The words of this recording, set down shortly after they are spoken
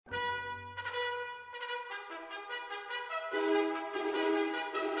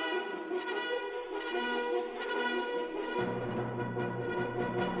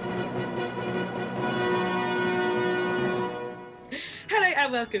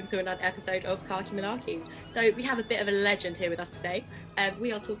welcome to another episode of Khaki Malarkey. So we have a bit of a legend here with us today.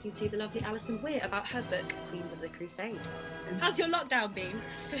 We are talking to the lovely Alison Weir about her book, Queens of the Crusade. How's your lockdown been?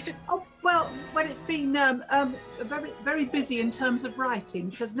 Well, it's been very, very busy in terms of writing,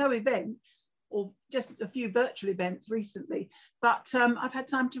 because no events, or just a few virtual events recently, but I've had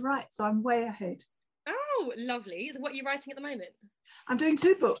time to write, so I'm way ahead. Oh, lovely. So what are you writing at the moment? I'm doing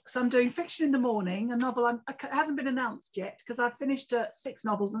 2 books. I'm doing Fiction in the Morning, a novel it hasn't been announced yet, because I've finished 6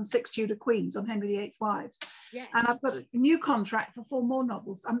 novels and 6 Tudor Queens on Henry VIII's wives. Yes. And I've got a new contract for 4 more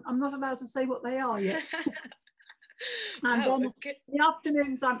novels. I'm not allowed to say what they are yet. And in the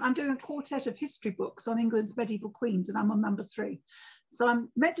afternoons, I'm doing a quartet of history books on England's medieval queens, and I'm on number 3. So I'm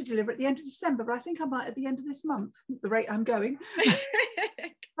meant to deliver at the end of December, but I think I might at the end of this month, at the rate I'm going.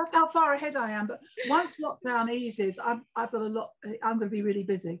 That's how far ahead I am. But once lockdown eases, I've got a lot. I'm going to be really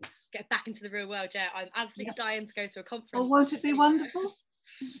busy. Get back into the real world, yeah. I'm absolutely dying to go to a conference. Oh, won't it be wonderful?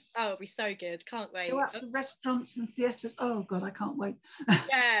 Oh, it'll be so good. Can't wait. Go out to restaurants and theatres. Oh God, I can't wait.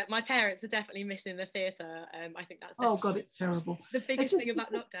 Yeah, my parents are definitely missing the theatre. I think that's oh God, it's terrible. The biggest thing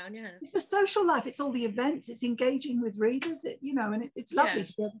about lockdown, yeah. It's the social life. It's all the events. It's engaging with readers. And it's lovely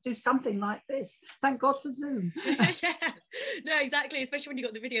to be able to do something like this. Thank God for Zoom. Yeah, no, exactly. Especially when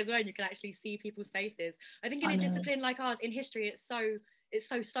you've got the videos where you can actually see people's faces. I think in a discipline like ours, in history, it's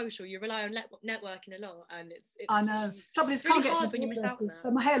so social. You rely on networking a lot, and it's I know. Trouble is, really can't hard get to when you miss out on that.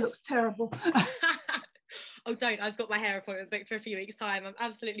 So my hair looks terrible. Oh, don't! I've got my hair appointment booked for a few weeks' time. I'm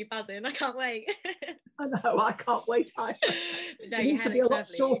absolutely buzzing. I can't wait. I know. I can't wait either. No, it needs to be a lot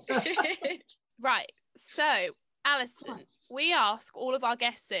shorter. Right. So, Alison, we ask all of our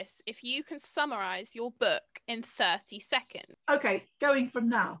guests this: if you can summarise your book in 30 seconds. Okay, going from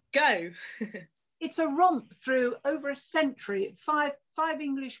now. Go. It's a romp through over a century, five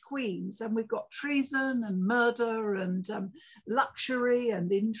English queens, and we've got treason and murder and luxury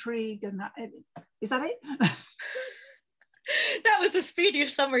and intrigue, and that. Is that it? That was the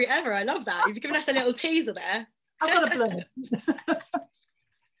speediest summary ever. I love that. You've given us a little teaser there. I've got a blur.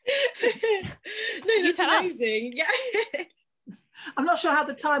 No, that's amazing. Yeah. I'm not sure how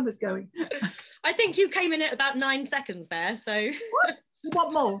the time was going. I think you came in at about 9 seconds there. So. What? You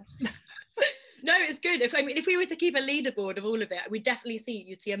want more? No, it's good. If we were to keep a leaderboard of all of it,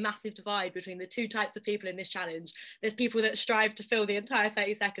 you'd see a massive divide between the 2 types of people in this challenge. There's people that strive to fill the entire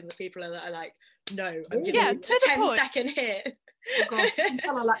 30 seconds, and people that are like, no, I'm giving you a 10-second hit. Oh God,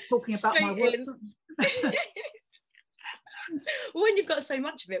 I like talking about my work. Well, when you've got so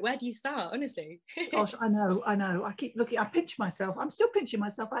much of it, where do you start, honestly? Gosh, I know. I keep looking, I pinch myself. I'm still pinching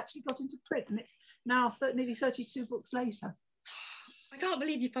myself. I actually got into print, and it's now nearly 32 books later. I can't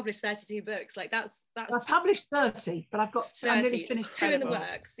believe you've published 32 books. Like that's. I've published 30, but I've got I'm nearly finished 2 in the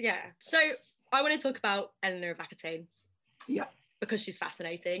works. Yeah. So I want to talk about Eleanor of Aquitaine. Yeah. Because she's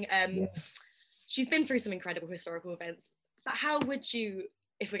fascinating. She's been through some incredible historical events. But how would you,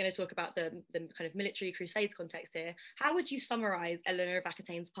 if we're going to talk about the kind of military crusades context here, how would you summarise Eleanor of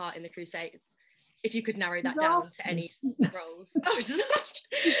Aquitaine's part in the Crusades? If you could narrow that down to any roles. Oh, disaster.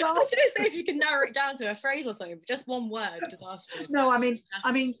 I was going to say if you could narrow it down to a phrase or something, but just one word, disaster. No, I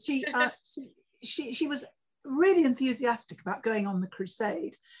mean, she was really enthusiastic about going on the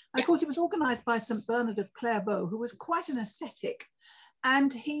crusade. And of course, it was organised by St Bernard of Clairvaux, who was quite an ascetic.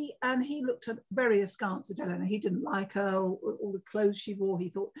 And he looked very askance at Eleanor. He didn't like her, all the clothes she wore. He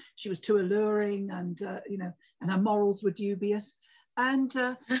thought she was too alluring, and and her morals were dubious. And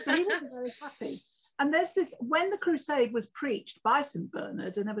so he wasn't very happy. And there's this, when the crusade was preached by St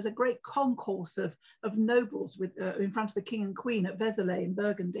Bernard, and there was a great concourse of nobles in front of the king and queen at Vézelay in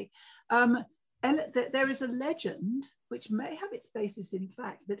Burgundy, there is a legend, which may have its basis in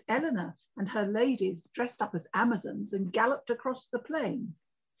fact, that Eleanor and her ladies dressed up as Amazons and galloped across the plain.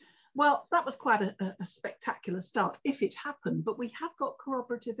 Well, that was quite a spectacular start, if it happened, but we have got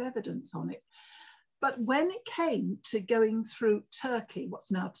corroborative evidence on it. But when it came to going through Turkey,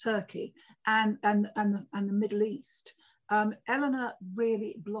 what's now Turkey, and the Middle East, Eleanor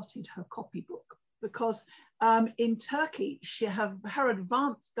really blotted her copybook, because in Turkey, her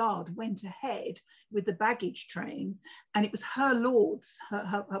advance guard went ahead with the baggage train, and it was her lords,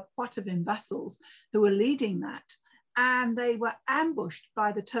 her Poitevin vassals, who were leading that, and they were ambushed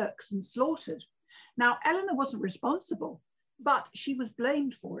by the Turks and slaughtered. Now, Eleanor wasn't responsible, but she was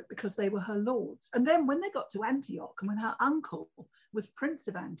blamed for it because they were her lords. And then when they got to Antioch, and when her uncle was Prince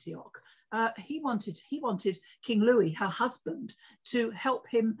of Antioch, he wanted King Louis, her husband, to help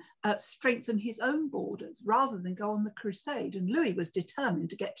him strengthen his own borders rather than go on the crusade. And Louis was determined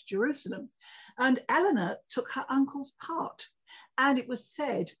to get to Jerusalem. And Eleanor took her uncle's part. And it was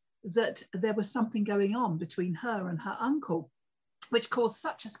said that there was something going on between her and her uncle. which caused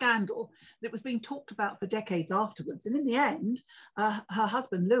such a scandal that it was being talked about for decades afterwards. And in the end, her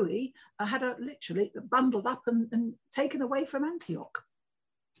husband, Louis, had her literally bundled up and taken away from Antioch.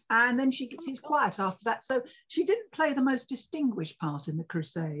 And then she's quiet after that. So she didn't play the most distinguished part in the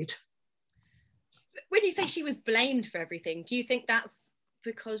crusade. When you say she was blamed for everything, do you think that's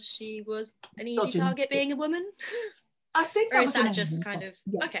because she was an easy target being a woman? I think, or is that just kind of,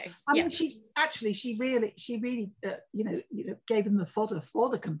 yes. Okay? I mean, she really, gave them the fodder for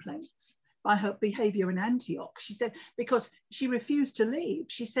the complaints by her behaviour in Antioch. She said, because she refused to leave,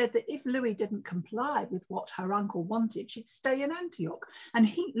 she said that if Louis didn't comply with what her uncle wanted, she'd stay in Antioch. And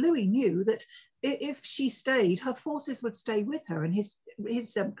Louis knew that if she stayed, her forces would stay with her, and his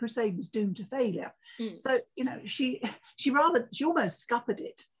crusade was doomed to failure. So, she almost scuppered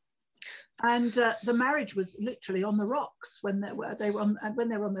it. And the marriage was literally on the rocks when they were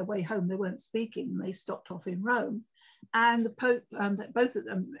on their way home. They weren't speaking. They stopped off in Rome, and the Pope, both of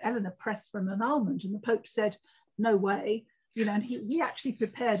them, Eleanor pressed for an annulment, and the Pope said, "No way." And he actually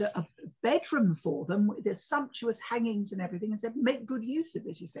prepared a bedroom for them with their sumptuous hangings and everything, and said, "Make good use of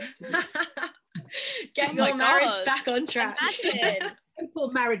it." Effectively, get your marriage back on track. Imagine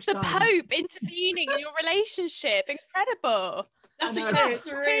marriage. The Pope intervening in your relationship. Incredible. That's incredible. It's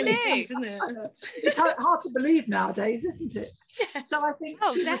really deep, isn't it? It's hard to believe nowadays, isn't it? Yeah. So I think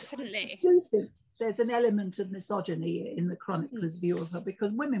definitely. I do think there's an element of misogyny in the chronicler's view of her,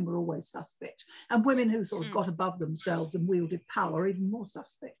 because women were always suspect, and women who sort of got above themselves and wielded power even more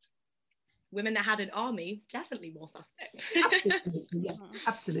suspect. Women that had an army, definitely more suspect. Absolutely, yes,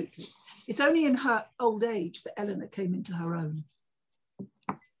 absolutely. It's only in her old age that Eleanor came into her own.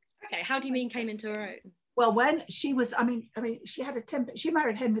 Okay, how do you mean came into her own? Well, when she was, she had a temper. She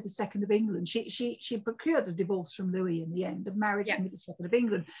married Henry II of England. She procured a divorce from Louis in the end and married Henry II of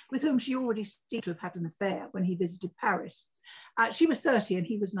England, with whom she already seemed to have had an affair when he visited Paris. She was 30 and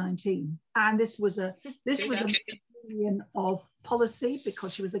he was 19, and this was a union of policy,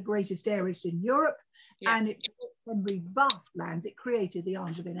 because she was the greatest heiress in Europe, and it gave Henry vast lands. It created the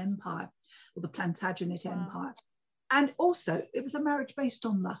Angevin Empire, or the Plantagenet Empire, and also it was a marriage based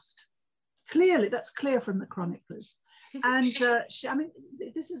on lust. Clearly, that's clear from the chroniclers. And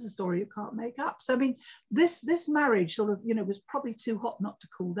this is a story you can't make up. So, this marriage sort of, was probably too hot not to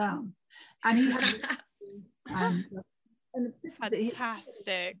cool down. And he had, and this was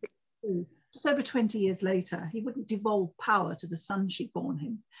fantastic. Just over 20 years later, he wouldn't devolve power to the son she'd borne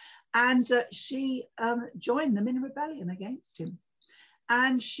him. And she joined them in rebellion against him.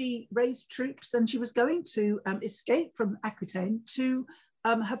 And she raised troops, and she was going to escape from Aquitaine to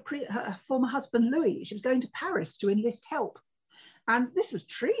her former husband Louis. She was going to Paris to enlist help, and this was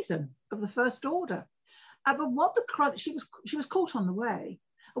treason of the first order. But what she was caught on the way.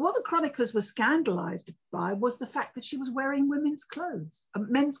 And what the chroniclers were scandalised by was the fact that she was wearing men's clothes.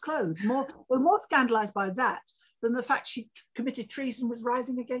 More scandalised by that than the fact she committed treason, was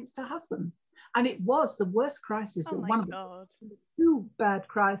rising against her husband. And it was the worst crisis, one of the two bad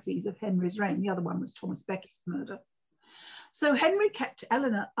crises of Henry's reign. The other one was Thomas Becket's murder. So Henry kept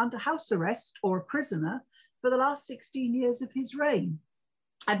Eleanor under house arrest, or a prisoner, for the last 16 years of his reign.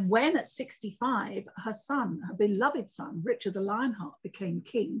 And when at 65, her son, her beloved son, Richard the Lionheart, became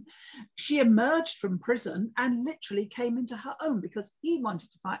king, she emerged from prison and literally came into her own, because he wanted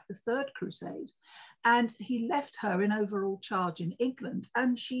to fight the Third Crusade. And he left her in overall charge in England,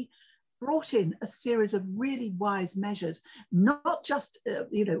 and she brought in a series of really wise measures, not just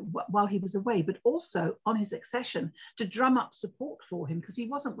while he was away, but also on his accession, to drum up support for him, because he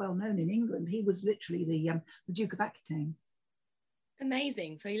wasn't well known in England. He was literally the Duke of Aquitaine.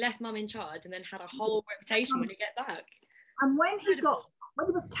 Amazing. So he left mum in charge and then had a whole reputation when he got back. And when he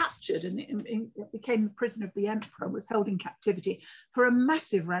was captured and became the prisoner of the emperor, was held in captivity for a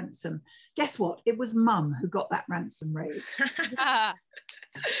massive ransom, guess what? It was mum who got that ransom raised.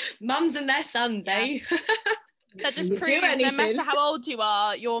 Mums and their sons, eh? That just proves no matter how old you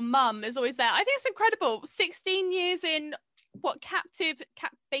are, your mum is always there. I think it's incredible. 16 years in,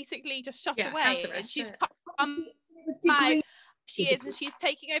 basically just shut away. And she's come back. She is, and she's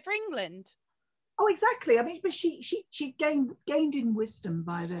taking over England. Oh, exactly. But she gained in wisdom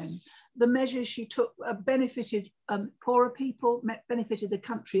by then. The measures she took benefited poorer people, benefited the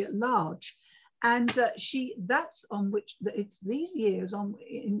country at large. And that's on which it's these years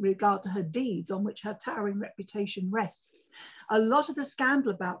in regard to her deeds on which her towering reputation rests. A lot of the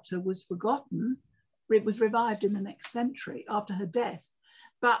scandal about her was forgotten. It was revived in the next century after her death.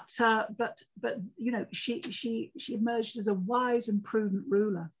 But she emerged as a wise and prudent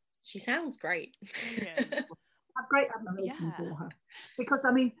ruler. She sounds great. I have great admiration for her, because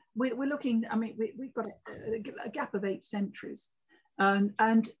we're looking. We've got a gap of 8 centuries. And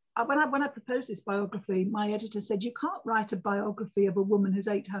when I proposed this biography, my editor said, you can't write a biography of a woman who's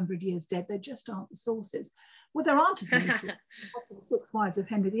 800 years dead. There just aren't the sources. Well, there aren't as many sources. The Six Wives of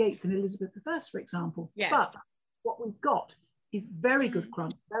Henry VIII and Elizabeth I, for example. Yeah. But what we've got is very good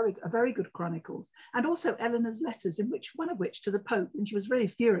chronicles, and also Eleanor's letters, one of which to the Pope, and she was really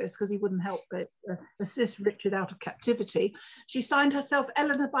furious because he wouldn't help but assist Richard out of captivity. She signed herself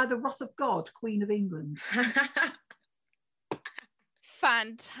Eleanor by the wrath of God, Queen of England.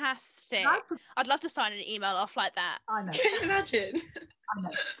 Fantastic. I'd love to sign an email off like that. I know. Can you imagine? I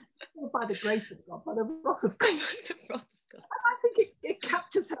know. By the grace of God, by the wrath of God. I think it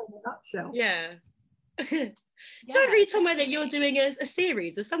captures her in a nutshell. Yeah. Did I read somewhere that you're doing a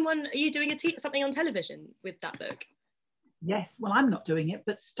series? Are you doing something on television with that book? Yes. Well, I'm not doing it,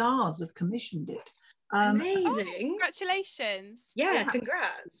 but Stars have commissioned it. Amazing. Oh, congratulations. Yeah,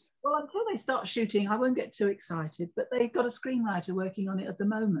 congrats. Well, until they start shooting, I won't get too excited, but they've got a screenwriter working on it at the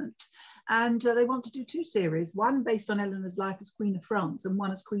moment. And they want to do 2 series, one based on Eleanor's life as Queen of France and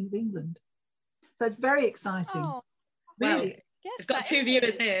one as Queen of England. So it's very exciting. Oh, really. Yes, we've got 2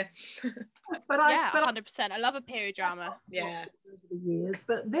 viewers here. But 100%. I love a period drama. Yeah. Over the years,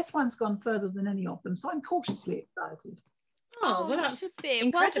 but this one's gone further than any of them, so I'm cautiously excited. Oh, well, that's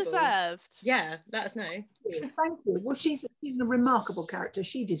incredible. Well deserved. Yeah, let us know. Thank you. Well, she's a remarkable character.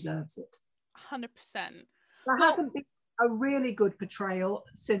 She deserves it. 100%. There hasn't been a really good portrayal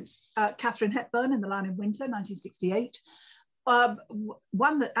since Katharine Hepburn in The Lion in Winter, 1968.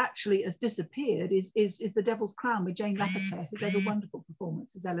 One that actually has disappeared is The Devil's Crown with Jane Lafferty, who gave a wonderful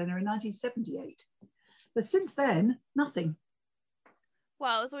performance as Eleanor in 1978. But since then, nothing.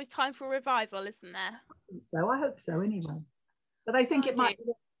 Well, there's always time for a revival, isn't there? I hope so anyway. But I think it might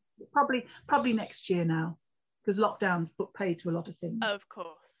be probably next year now, because lockdown's put paid to a lot of things. Of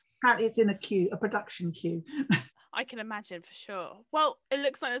course. Apparently it's in a production queue. I can imagine for sure. Well, it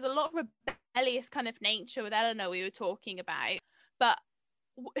looks like there's a lot of rebellious kind of nature with Eleanor we were talking about. But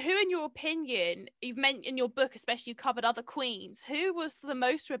who, in your opinion, you've meant in your book, especially you covered other queens, who was the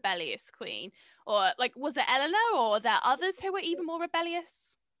most rebellious queen? Or was it Eleanor, or are there others who were even more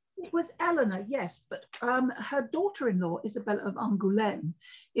rebellious? It was Eleanor, yes, but her daughter-in-law, Isabella of Angoulême,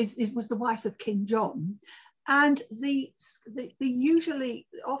 was the wife of King John. And the usually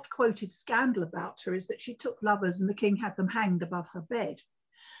oft-quoted scandal about her is that she took lovers and the king had them hanged above her bed.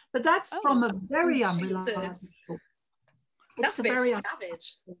 But that's from a very unreliable source. That's a bit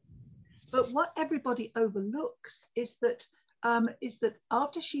savage. But what everybody overlooks is that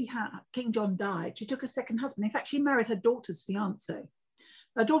after King John died, she took a second husband. In fact, she married her daughter's fiance.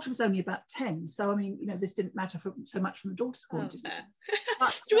 Her daughter was only about 10, so I mean, this didn't matter so much from the daughter's point of view.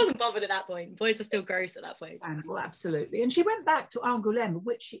 She wasn't bothered at that point. Boys were still gross at that point. Well, absolutely. And she went back to Angoulême,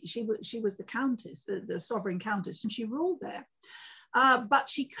 which she was the countess, the sovereign countess, and she ruled there. But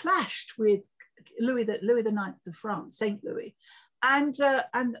she clashed with Louis IX of France, Saint Louis, and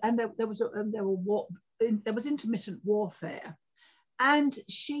there was intermittent warfare. And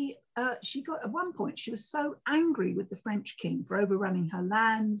she got, at one point, she was so angry with the French king for overrunning her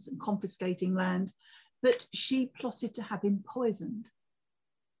lands and confiscating land that she plotted to have him poisoned.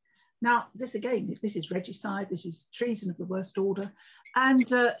 Now, this is regicide, this is treason of the worst order. And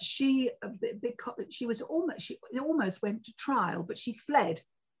she almost went to trial, but she fled.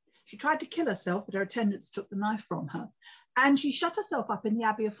 She tried to kill herself, but her attendants took the knife from her. And she shut herself up in the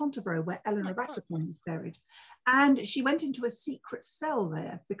Abbey of Fontevraud, where Eleanor of Aquitaine was buried. And she went into a secret cell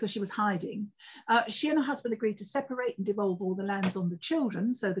there because she was hiding. She and her husband agreed to separate and devolve all the lands on the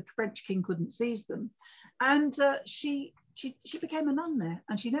children, so the French king couldn't seize them. And she became a nun there,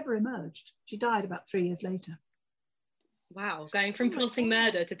 and she never emerged. She died about 3 years later. Wow, going from plotting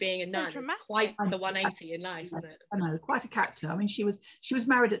murder to being a nun is quite the 180 in life, isn't it? I know, quite a character. I mean, she was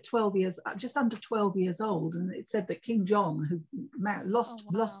married at 12 years, just under 12 years old, and it said that King John, who lost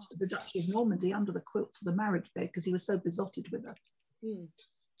the Duchy of Normandy under the quilts of the marriage bed because he was so besotted with her.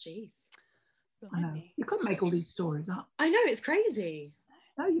 Jeez. I know. You couldn't make all these stories up. I know, it's crazy.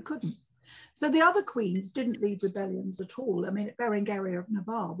 No, you couldn't. So the other queens didn't lead rebellions at all. I mean, Berengaria of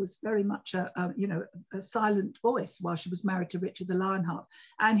Navarre was very much a silent voice while she was married to Richard the Lionheart,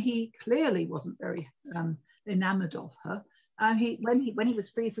 and he clearly wasn't very enamored of her. And when he was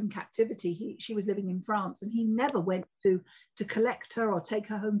free from captivity, she was living in France, and he never went to collect her or take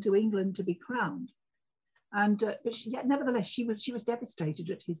her home to England to be crowned. And but nevertheless, she was devastated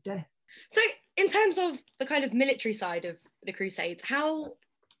at his death. So, in terms of the kind of military side of the Crusades,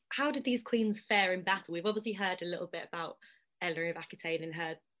 how did these queens fare in battle? We've obviously heard a little bit about Eleanor of Aquitaine and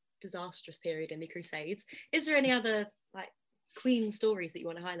her disastrous period in the Crusades. Is there any other queen stories that you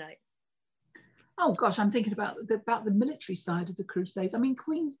want to highlight? Oh gosh, I'm thinking about the military side of the Crusades. I mean,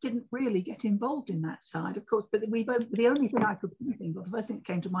 Queens didn't really get involved in that side, of course, but the only thing I could think of, the first thing that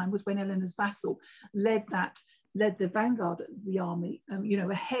came to mind was when Eleanor's vassal led the vanguard of the army, you know,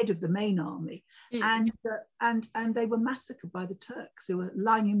 ahead of the main army, and they were massacred by the Turks, who were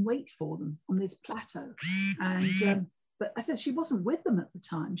lying in wait for them on this plateau. And but I said she wasn't with them at the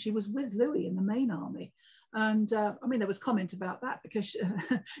time; she was with Louis in the main army. And I mean, there was comment about that because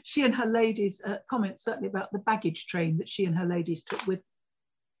she and her ladies comment certainly about the baggage train that she and her ladies took with.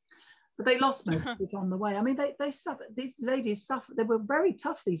 But they lost most of it on the way. I mean, they suffered. These ladies suffered. They were very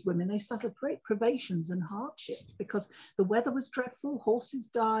tough. These women. They suffered great privations and hardships because the weather was dreadful. Horses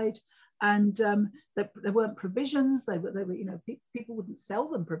died, and there weren't provisions. They were, you know, people wouldn't sell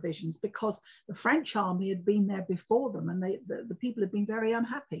them provisions because the French army had been there before them, and the people had been very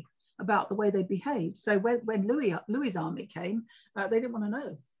unhappy about the way they behaved. So when Louis's army came, they didn't want to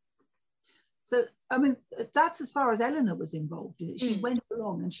know. So, I mean, that's as far as Eleanor was involved in it. She went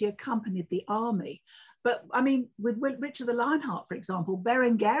along and she accompanied the army. But, I mean, with Richard the Lionheart, for example,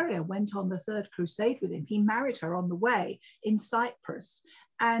 Berengaria went on the Third Crusade with him. He married her on the way in Cyprus,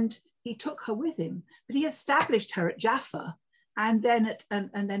 and he took her with him. But he established her at Jaffa, and then at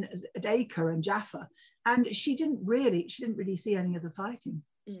Acre and Jaffa. And she didn't really see any of the fighting.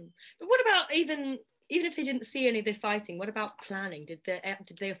 But what about even if they didn't see any of the fighting? What about planning? Did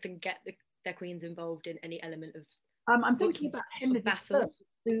they often get their queens involved in any element of? I'm thinking about Henry III,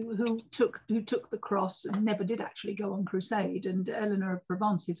 who took the cross and never did actually go on crusade, and Eleanor of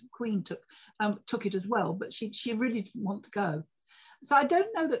Provence, his queen, took it as well, but she really didn't want to go. So I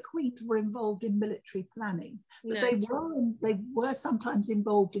don't know that queens were involved in military planning, but they were sometimes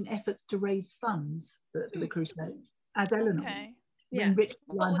involved in efforts to raise funds for the crusade, as Eleanor was. Yeah.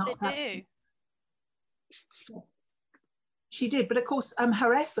 What would they do? Yes. She did, but of course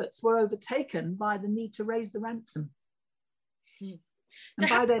her efforts were overtaken by the need to raise the ransom. And so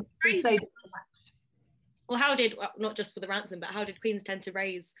by then, crusade collapsed. Well, not just for the ransom, but how did queens tend to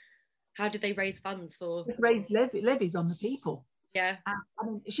raise? How did they raise funds for? Raise levies on the people. Yeah. I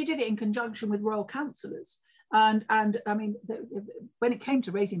mean, she did it in conjunction with royal councillors. And I mean, when it came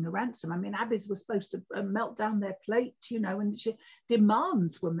to raising the ransom, I mean, abbeys were supposed to melt down their plate, you know, and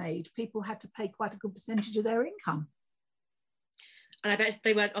demands were made. People had to pay quite a good percentage of their income. And I bet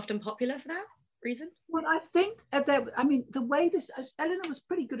they weren't often popular for that reason. Well, I think the way Eleanor was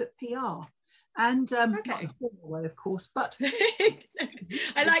pretty good at PR, and not the formal way, of course, but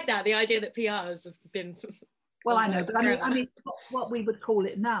I like that, the idea that PR has just been. Well, I know, but I mean, what we would call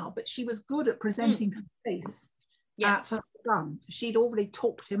it now. But she was good at presenting her face for her son. She'd already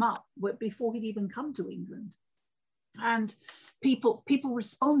talked him up before he'd even come to England, and people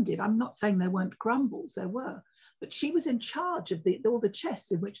responded. I'm not saying there weren't grumbles, there were, but she was in charge of all the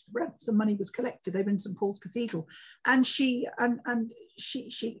chests in which the ransom money was collected over in St Paul's Cathedral, and she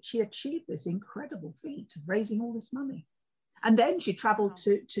achieved this incredible feat of raising all this money. And then she travelled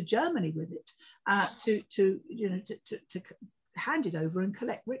to Germany with it to hand it over and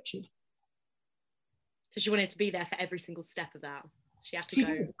collect Richard. So she wanted to be there for every single step of that. She had to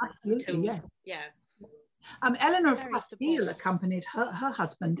go. Absolutely, yeah. Eleanor of Castile accompanied her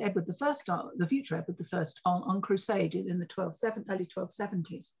husband Edward I, the future Edward I, on crusade in the early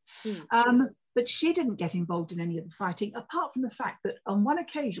 1270s. But she didn't get involved in any of the fighting, apart from the fact that on one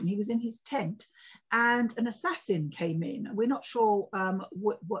occasion he was in his tent and an assassin came in. We're not sure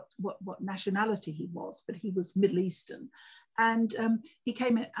what nationality he was, but he was Middle Eastern. And he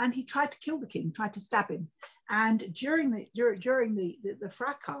came in and he tried to kill the king, tried to stab him. And during the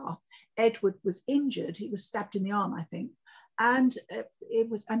fracas, Edward was injured. He was stabbed in the arm, I think, and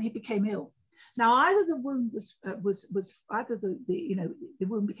he became ill. Now, either the wound the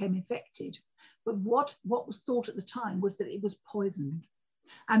wound became infected, but what was thought at the time was that it was poisoned.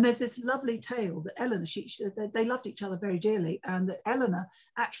 And there's this lovely tale that Eleanor, they loved each other very dearly, and that Eleanor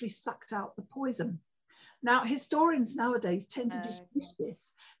actually sucked out the poison. Now, historians nowadays tend to dismiss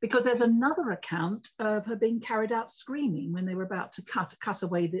this because there's another account of her being carried out screaming when they were about to cut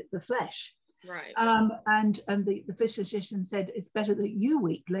away the flesh. Right. And the physician said, it's better that you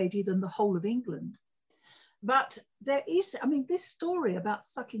weep, lady, than the whole of England. But there is, I mean, this story about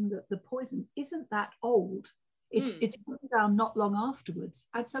sucking the poison isn't that old. It's written down not long afterwards.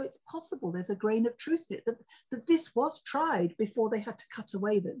 And so it's possible there's a grain of truth in it, that this was tried before they had to cut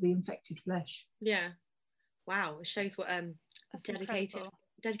away the infected flesh. Yeah. Wow. It shows what dedicated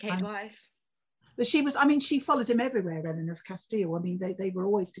wife. But she was, I mean, she followed him everywhere, Eleanor of Castile. I mean, they were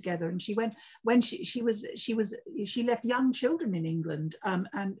always together. And she went, when she left young children in England, and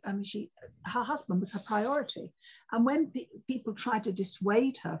her husband was her priority. And when people tried to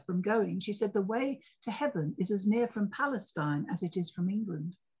dissuade her from going, she said, the way to heaven is as near from Palestine as it is from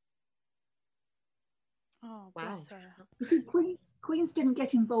England. Oh, wow. Because Queens didn't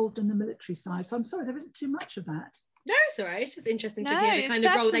get involved in the military side. So I'm sorry, there isn't too much of that. No, it's all right. It's just interesting to hear the kind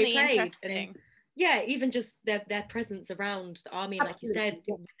of role they played. And, yeah, even just their presence around the army, Absolutely. Like you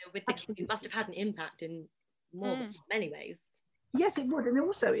said, with the Absolutely. king, must have had an impact in many ways. Yes, it would. And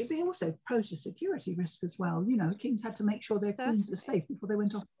also, it also posed a security risk as well. You know, kings had to make sure their queens were safe before they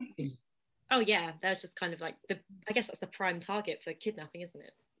went off fighting. Oh, yeah. That's just kind of like I guess that's the prime target for kidnapping, isn't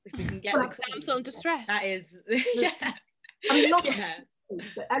it? If we can get the damsel in distress. That is, yeah. I mean,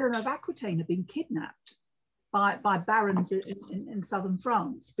 Eleanor of Aquitaine had been kidnapped by barons in southern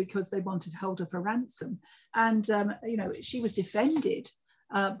France because they wanted to hold her for ransom. And, you know, she was defended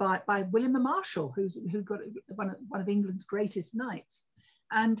by William the Marshal, who got one of England's greatest knights.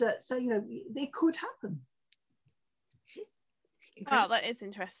 And so, you know, it could happen. Wow, that is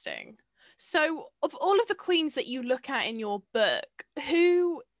interesting. So of all of the queens that you look at in your book,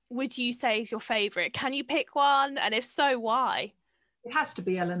 who would you say is your favourite? Can you pick one? And if so, why? It has to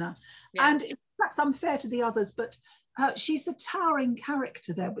be Eleanor. Yeah. And it's perhaps unfair to the others, but she's the towering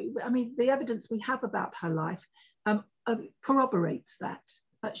character there. I mean, the evidence we have about her life corroborates that.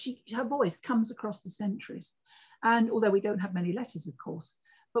 Her voice comes across the centuries. And although we don't have many letters, of course,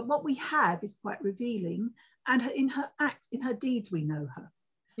 but what we have is quite revealing. And in her deeds, we know her.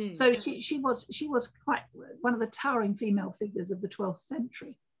 So she was quite one of the towering female figures of the 12th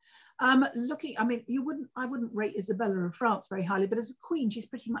century. I mean, I wouldn't rate Isabella of France very highly, but as a queen, she's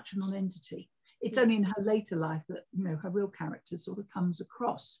pretty much a non-entity. It's only in her later life that, you know, her real character sort of comes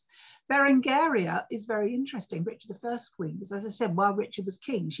across. Berengaria is very interesting. Richard I's queen, because as I said, while Richard was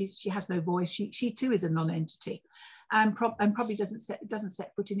king, she has no voice. She too is a non-entity, and probably doesn't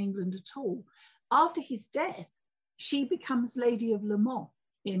set foot in England at all. After his death, she becomes Lady of Le Mans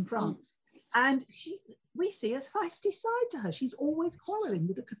in France, and we see a feisty side to her. She's always quarrelling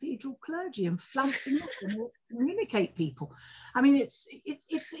with the cathedral clergy and flouncing off and communicate people. I mean, it's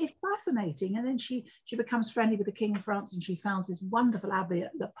fascinating. And then she becomes friendly with the King of France, and she founds this wonderful abbey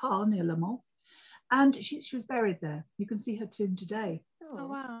at Le Pas near Le Mans. And she was buried there. You can see her tomb today. Oh,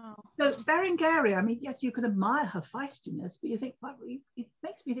 wow. So Berengaria, I mean, yes, you can admire her feistiness, but you think, well, it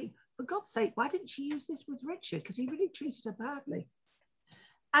makes me think, for God's sake, why didn't she use this with Richard? Because he really treated her badly.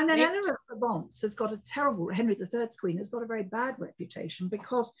 And then Eleanor of Provence has got a terrible, Henry III's queen has got a very bad reputation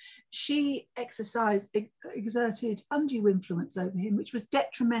because she exerted undue influence over him, which was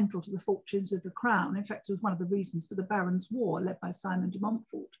detrimental to the fortunes of the crown. In fact, it was one of the reasons for the Barons' War led by Simon de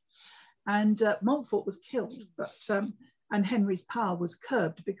Montfort. And Montfort was killed, but and Henry's power was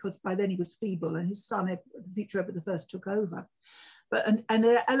curbed because by then he was feeble and his son, the future Edward I, took over. But and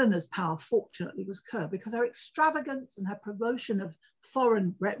Eleanor's power, fortunately, was curbed because her extravagance and her promotion of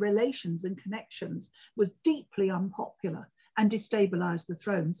foreign relations and connections was deeply unpopular and destabilized the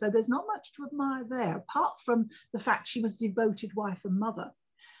throne. So there's not much to admire there, apart from the fact she was a devoted wife and mother.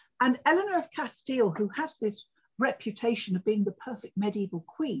 And Eleanor of Castile, who has this reputation of being the perfect medieval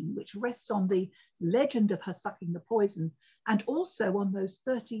queen, which rests on the legend of her sucking the poison and also on those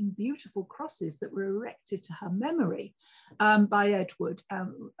 13 beautiful crosses that were erected to her memory by Edward.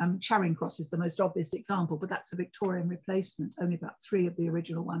 Charing Cross is the most obvious example, but that's a Victorian replacement. Only about 3 of the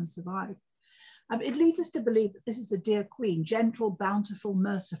original ones survive. It leads us to believe that this is a dear queen, gentle, bountiful,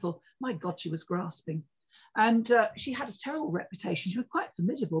 merciful. My God, she was grasping. And she had a terrible reputation. She was quite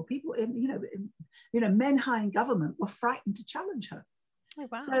formidable. People, men high in government were frightened to challenge her. Oh,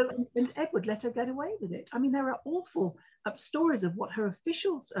 wow. So, and Edward let her get away with it. I mean, there are awful stories of what her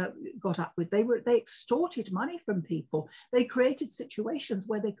officials got up with. They extorted money from people. They created situations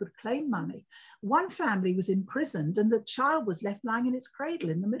where they could claim money. One family was imprisoned, and the child was left lying in its cradle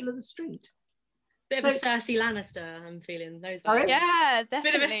in the middle of the street. Bit of a Cersei Lannister, I'm feeling those vibes. Sorry? Yeah,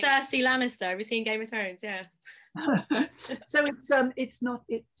 definitely. Bit of a Cersei Lannister. Have you seen Game of Thrones? Yeah. So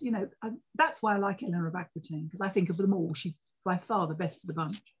that's why I like Eleanor of Aquitaine, because I think of them all, she's by far the best of the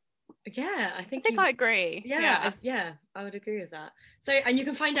bunch. Yeah, I think I agree. Yeah, I would agree with that. So, and you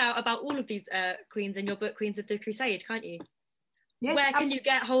can find out about all of these queens in your book, Queens of the Crusade, can't you? Yes, Where absolutely. can you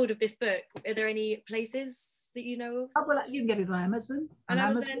get hold of this book? Are there any places that you know of? Oh, well, you can get it on Amazon. On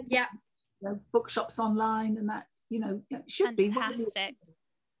Amazon, yeah. Bookshops online, and that, it should be. Fantastic.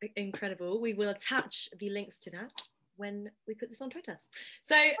 Incredible. We will attach the links to that when we put this on Twitter.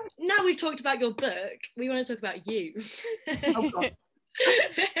 So now we've talked about your book, we want to talk about you. Oh, God.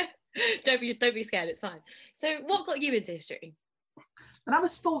 Don't be scared, it's fine. So what got you into history? When I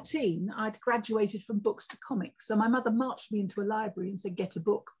was 14, I'd graduated from books to comics. So my mother marched me into a library and said, get a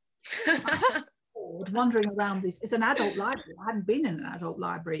book. Wandering around this, it's an adult library. I hadn't been in an adult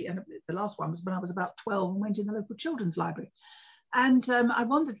library. And the last one was when I was about 12 and went in the local children's library. And I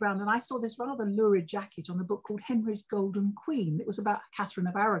wandered around and I saw this rather lurid jacket on a book called Henry's Golden Queen. It was about Catherine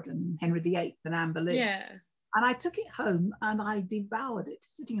of Aragon and Henry VIII and Anne Boleyn. Yeah. And I took it home and I devoured it,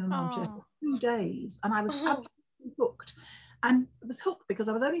 sitting in an armchair for 2 days. And I was absolutely hooked. And I was hooked because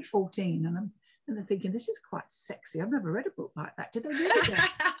I was only 14 and I'm thinking, this is quite sexy. I've never read a book like that. Did they really do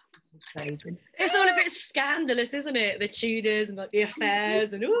that? It's all a bit scandalous, isn't it? The Tudors and like the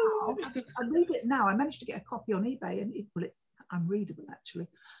affairs and ooh. I read it now. I managed to get a copy on eBay and it's unreadable actually.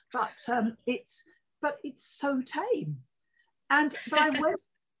 But it's so tame. But I went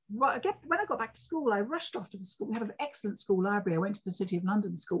when I got back to school, I rushed off to the school. We had an excellent school library. I went to the City of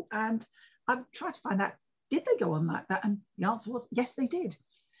London school and I tried to find out, did they go on like that? And the answer was, yes, they did.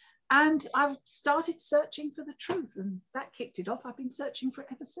 And I started searching for the truth and that kicked it off. I've been searching for it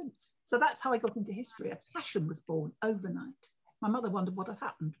ever since. So that's how I got into history. A passion was born overnight. My mother wondered what had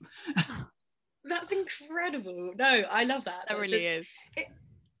happened. That's incredible. No, I love that. That really is. It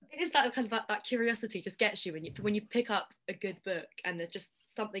is that kind of that curiosity just gets you when you pick up a good book and there's just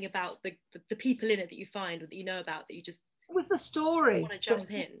something about the people in it that you find or that you know about that you just with the story want to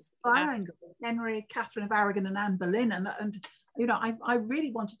jump in. Triangle, Henry, Catherine of Aragon and Anne Boleyn and you know, I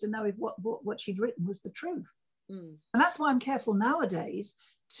really wanted to know if what she'd written was the truth. And that's why I'm careful nowadays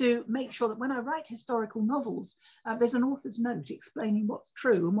to make sure that when I write historical novels, there's an author's note explaining what's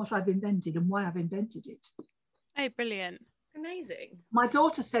true and what I've invented and why I've invented it. Oh, brilliant. Amazing. My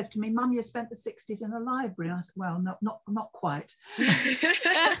daughter says to me, Mum, you spent the 60s in a library. And I said, well, not quite.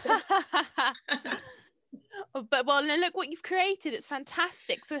 But well, look what you've created. It's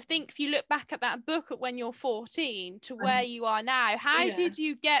fantastic. So I think if you look back at that book at when you're 14 to where you are now, how did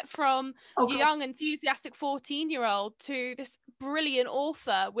you get from young, enthusiastic 14-year-old to this brilliant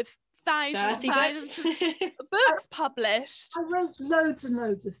author with thousands books published? I wrote loads and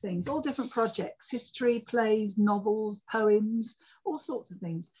loads of things, all different projects, history, plays, novels, poems, all sorts of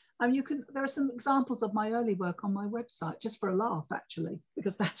things. There are some examples of my early work on my website, just for a laugh, actually,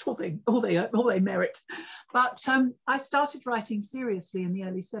 because that's all they merit. But I started writing seriously in the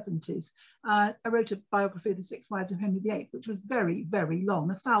early 70s. I wrote a biography of the 6 Wives of Henry VIII, which was very, very long,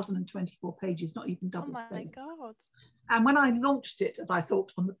 1,024 pages, not even double spaced. Oh my God. And when I launched it, as I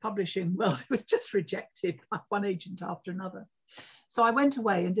thought, on the publishing world, it was just rejected by one agent after another. So I went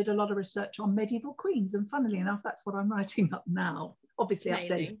away and did a lot of research on medieval queens. And funnily enough, that's what I'm writing up now, obviously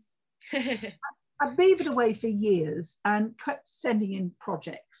updated. I beavered away for years and kept sending in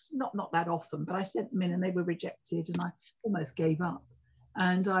projects, not that often, but I sent them in and they were rejected and I almost gave up.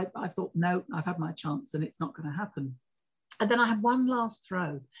 And I thought, no, I've had my chance and it's not going to happen. And then I had one last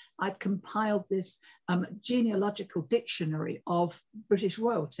throw. I'd compiled this genealogical dictionary of British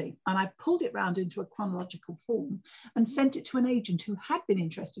royalty, and I pulled it round into a chronological form and sent it to an agent who had been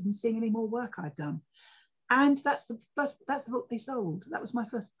interested in seeing any more work I'd done. And that's the book they sold. That was my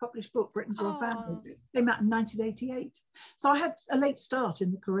first published book, Britain's Royal Families. It came out in 1988. So I had a late start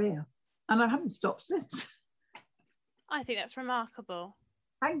in the career, and I haven't stopped since. I think that's remarkable.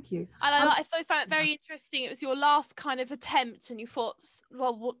 Thank you. And I found it very interesting. It was your last kind of attempt and you thought,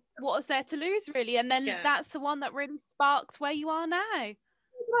 well, what was there to lose, really? And then that's the one that really sparked where you are now. I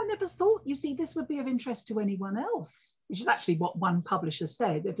never thought, you see, this would be of interest to anyone else, which is actually what one publisher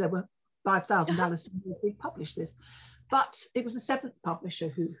said. If there were $5,000, we'd publish this. But it was the 7th publisher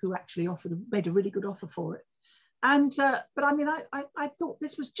who actually made a really good offer for it. And but I mean, I thought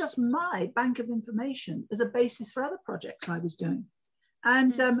this was just my bank of information as a basis for other projects I was doing.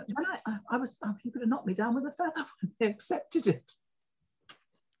 And when I was, you could have knocked me down with a feather when they accepted it.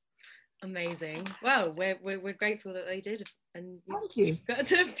 Amazing. Well, we're grateful that they did, and thank you. Got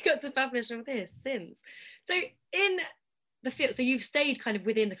to publish all this since. So in the field, so you've stayed kind of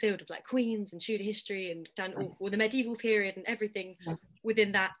within the field of like Queens and Tudor history and done all the medieval period and everything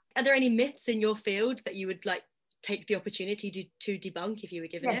within that. Are there any myths in your field that you would like take the opportunity to debunk if you were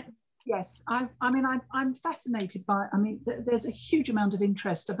given it? Yes, I'm fascinated by, there's a huge amount of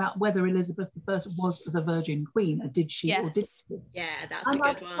interest about whether Elizabeth I was the Virgin Queen, or did she, or did she? Yeah, that's a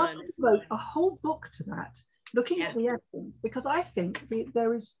good one. I wrote a whole book to that, looking at the evidence, because I think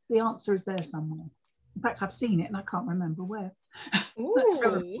the answer is there somewhere. In fact, I've seen it and I can't remember where.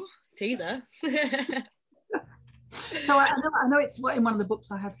 Ooh, teaser. So I know it's in one of the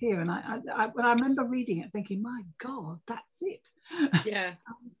books I have here, and I remember reading it thinking, my God, that's it. Yeah.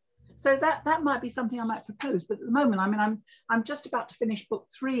 So that might be something I might propose. But at the moment, I mean, I'm just about to finish book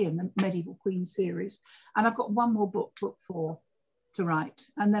 3 in the Medieval Queen series, and I've got one more book 4, to write.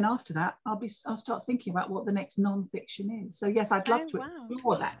 And then after that, I'll start thinking about what the next non-fiction is. So yes, I'd love to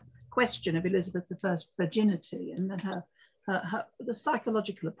explore that question of Elizabeth I's virginity, and then her the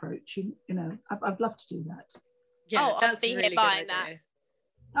psychological approach. You know, I'd love to do that. Yeah, that's really good idea. That.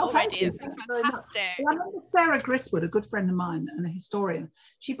 Oh, thank you. Thank you very much. Well, I remember Sarah Griswood, a good friend of mine and a historian.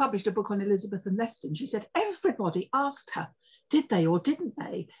 She published a book on Elizabeth and Leston. She said everybody asked her, did they or didn't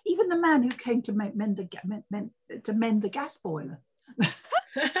they? Even the man who came to mend the gas boiler.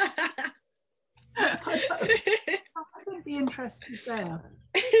 I think the interest is there.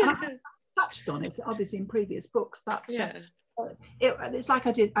 I touched on it, obviously, in previous books, but it's like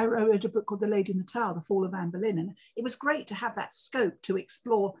I wrote a book called The Lady in the Tower, The Fall of Anne Boleyn, and it was great to have that scope to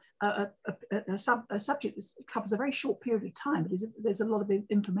explore a subject that covers a very short period of time, but there's a lot of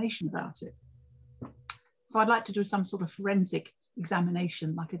information about it. So I'd like to do some sort of forensic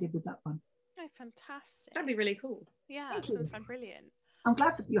examination like I did with that one. Oh, fantastic. That'd be really cool. Yeah, that sounds brilliant. I'm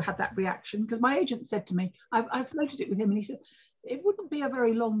glad that you had that reaction, because my agent said to me, I floated it with him, and he said, it wouldn't be a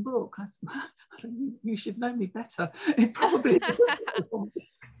very long book. I said, you should know me better. It probably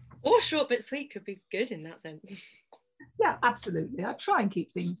or short but sweet could be good in that sense. Yeah, absolutely. I try and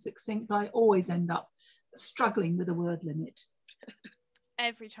keep things succinct, but I always end up struggling with a word limit.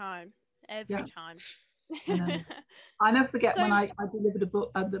 Every time. I never forget when I delivered a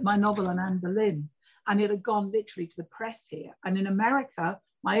book, my novel on Anne Boleyn, and it had gone literally to the press here. And in America,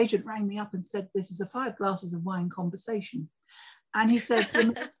 my agent rang me up and said, this is a 5 glasses of wine conversation. And he said,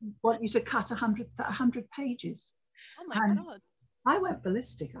 I want you to cut 100 pages. Oh my God. I went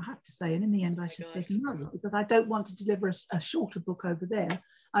ballistic, I have to say. And in the end, I just said no, because I don't want to deliver a shorter book over there.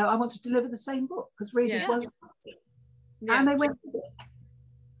 I want to deliver the same book, because readers won't. Yeah. And they went with it.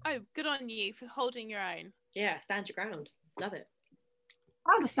 Oh, good on you for holding your own. Yeah, stand your ground. Love it.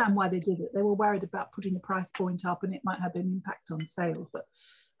 I understand why they did it. They were worried about putting the price point up and it might have an impact on sales. But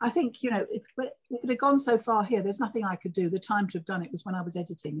I think, you know, if it had gone so far here, there's nothing I could do. The time to have done it was when I was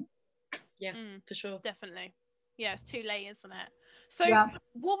editing it. Yeah, for sure. Definitely. Yeah, it's too late, isn't it? So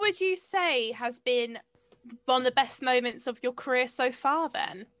what would you say has been one of the best moments of your career so far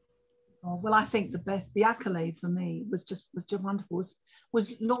then? Oh, well, I think the accolade for me was just wonderful,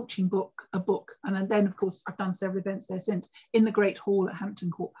 was launching a book. And then, of course, I've done several events there since, in the Great Hall at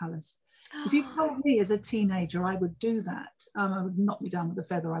Hampton Court Palace. If you told me as a teenager I would do that, I would knock me down with a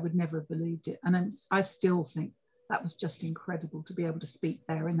feather. I would never have believed it. And I still think that was just incredible to be able to speak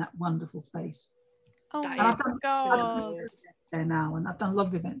there in that wonderful space. Oh my God. There now, and I've done a lot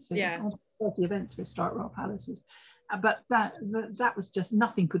of events for 30 events for Historic Royal Palaces. But that was just,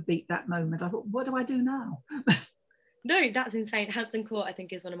 nothing could beat that moment. I thought, what do I do now? No, that's insane. Hampton Court, I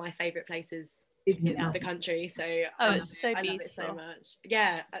think, is one of my favourite places in the country. So it's so I love it so much.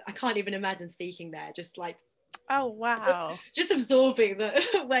 Yeah, I can't even imagine speaking there, just like, oh wow, just absorbing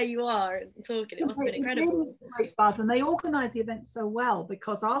where you are and talking. It must have been incredible. Really great buzz, and they organised the event so well,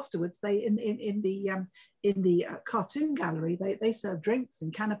 because afterwards they in the cartoon gallery they serve drinks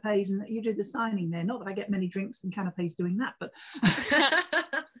and canapes, and you do the signing there. Not that I get many drinks and canapes doing that, but it's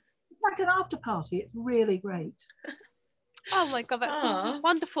like an after party. It's really great. Oh my God, that's a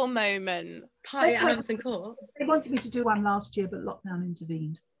wonderful moment. Party at Hampton Court. They wanted me to do one last year, but lockdown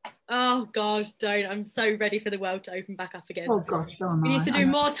intervened. Oh gosh, don't. I'm so ready for the world to open back up again. Oh gosh, we need to do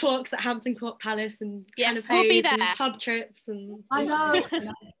more talks at Hampton Court Palace, and canapes, we'll be there. and pub trips, and I know.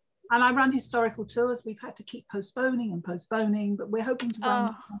 And I run historical tours. We've had to keep postponing, but we're hoping to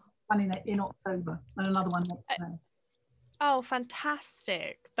run one in October and another one next May. Oh,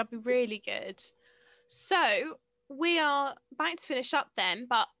 fantastic. That'd be really good. So we are about to finish up then,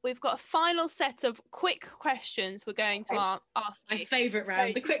 but we've got a final set of quick questions we're going to ask you. My favourite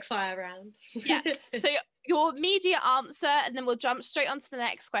round, the quick fire round. Yeah. So your immediate answer, and then we'll jump straight on to the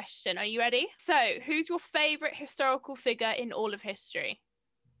next question. Are you ready? So who's your favourite historical figure in all of history?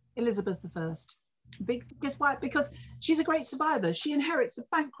 Elizabeth I. Guess why? Because she's a great survivor. She inherits a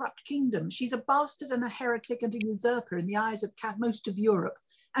bankrupt kingdom. She's a bastard and a heretic and a usurper in the eyes of most of Europe.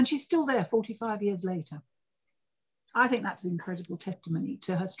 And she's still there 45 years later. I think that's an incredible testimony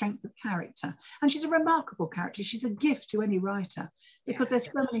to her strength of character. And she's a remarkable character. She's a gift to any writer, because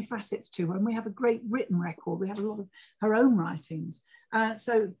there's so many facets to her. And we have a great written record. We have a lot of her own writings.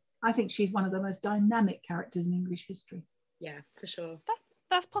 So I think she's one of the most dynamic characters in English history. Yeah, for sure.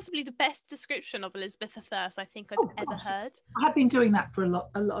 That's possibly the best description of Elizabeth I I think I've ever heard. I have been doing that for a long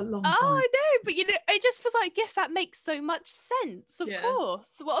time. Oh, no, but it just feels like, yes, that makes so much sense. Of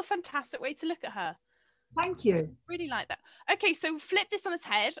course. What a fantastic way to look at her. Thank you. Really like that. Okay, so flip this on its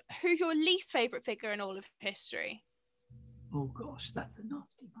head. Who's your least favourite figure in all of history? Oh gosh, that's a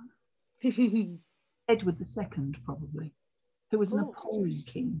nasty one. Edward II, probably, who was an appalling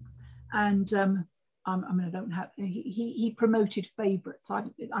king, and I mean, I don't have. He promoted favourites.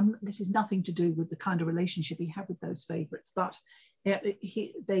 This is nothing to do with the kind of relationship he had with those favourites, but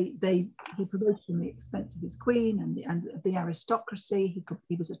he promoted them at the expense of his queen and the aristocracy.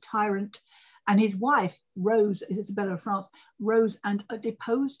 He was a tyrant, and his wife Rose, Isabella of France, rose and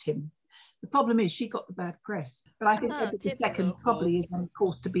deposed him. The problem is she got the bad press, but I think Edward II probably is on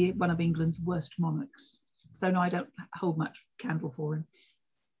course to be one of England's worst monarchs. So no, I don't hold much candle for him.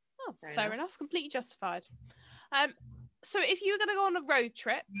 Oh, fair enough. Completely justified. So if you were going to go on a road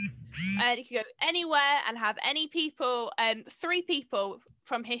trip and you could go anywhere and have any people, 3 people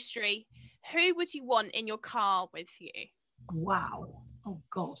from history, who would you want in your car with you? Wow. Oh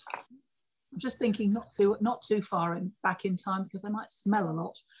God. I'm just thinking not too far back in time, because they might smell a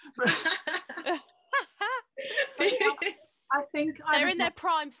lot. I think they're in their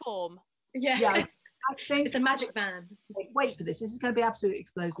prime form. Yeah. I think it's a magic van. Wait for this. This is going to be absolutely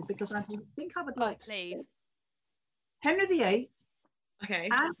explosive, because I think I would like please. Henry VIII, okay,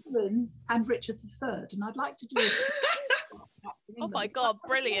 Anne Boleyn, and Richard III, and I'd like to do. Oh my God,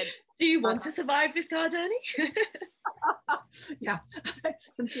 brilliant! Do you want to survive this car journey? Yeah, I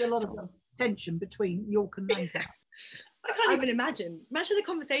can see a lot of tension between York and Lancaster. I can't even imagine. Imagine the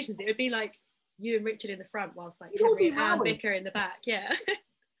conversations. It would be like you and Richard in the front, whilst like Henry and Anne bicker in the back. Yeah.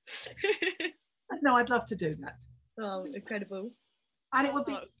 No, I'd love to do that. Oh, incredible. And it would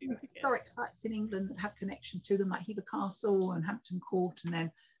be historic sites in England that have connection to them, like Hever Castle and Hampton Court, and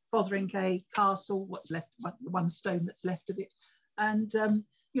then Fotheringay Castle, what's left, the one stone that's left of it. And,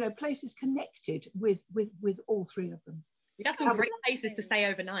 places connected with all 3 of them. You'd have some great places to stay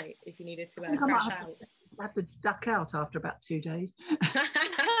overnight if you needed to crash out. I have to duck out after about 2 days. I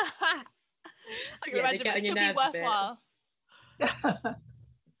can imagine it would be worthwhile.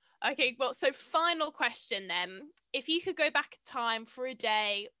 Okay, well, so final question then. If you could go back in time for a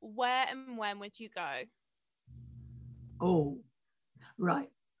day, where and when would you go? Oh,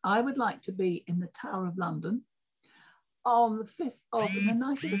 right. I would like to be in the Tower of London on the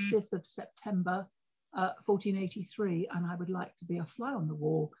night of the 5th of September, 1483, and I would like to be a fly on the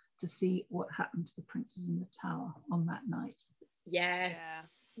wall to see what happened to the princes in the Tower on that night.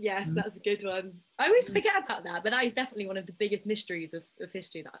 Yes, that's a good one. I always forget about that, but that is definitely one of the biggest mysteries of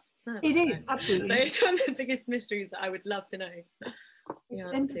history. It is, absolutely. So it's one of the biggest mysteries that I would love to know.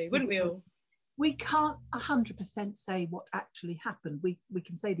 Wouldn't we all? We can't 100% say what actually happened. We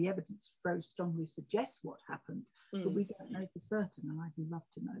can say the evidence very strongly suggests what happened, but we don't know for certain, and I'd love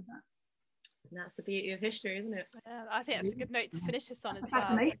to know that. And that's the beauty of history, isn't it? Yeah, I think that's a good note to finish this on as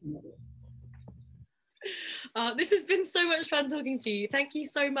well. This has been so much fun talking to you. Thank you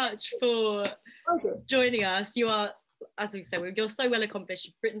so much for joining us. You are, as we said, you're so well accomplished.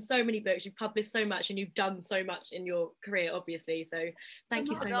 You've written so many books, you've published so much, and you've done so much in your career, obviously. So thank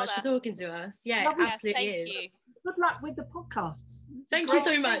you so much for talking to us. Yeah, it absolutely is. Good luck with the podcasts. Thank you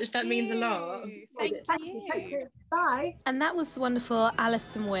so much. That means a lot. Thank you. Take care. Bye. And that was the wonderful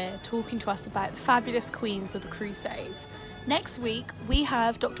Alison Weir talking to us about the fabulous queens of the Crusades. Next week, we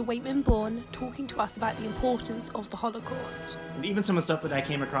have Dr. Waitman Bourne talking to us about the importance of the Holocaust. And even some of the stuff that I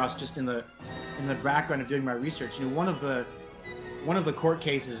came across just in the background of doing my research, one of the court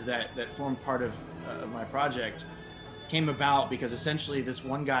cases that formed part of my project came about because essentially this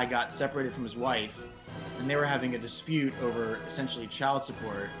one guy got separated from his wife, and they were having a dispute over essentially child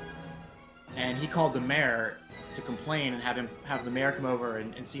support, and he called the mayor to complain and have the mayor come over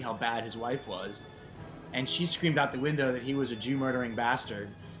and see how bad his wife was. And she screamed out the window that he was a Jew murdering bastard.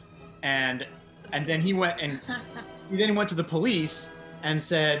 And then he went to the police and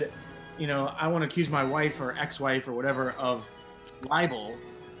said, I want to accuse my wife or ex-wife or whatever of libel.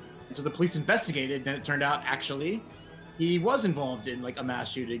 And so the police investigated, and it turned out actually he was involved in like a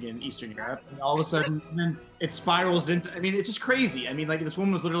mass shooting in Eastern Europe. And all of a sudden, then it spirals into, it's just crazy. This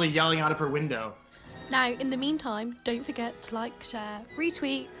woman was literally yelling out of her window. Now, in the meantime, don't forget to like, share,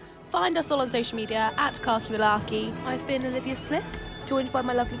 retweet. Find us all on social media at Khaki Malarkey. I've been Olivia Smith, joined by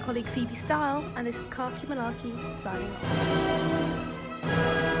my lovely colleague Phoebe Style, and this is Khaki Malarkey signing off.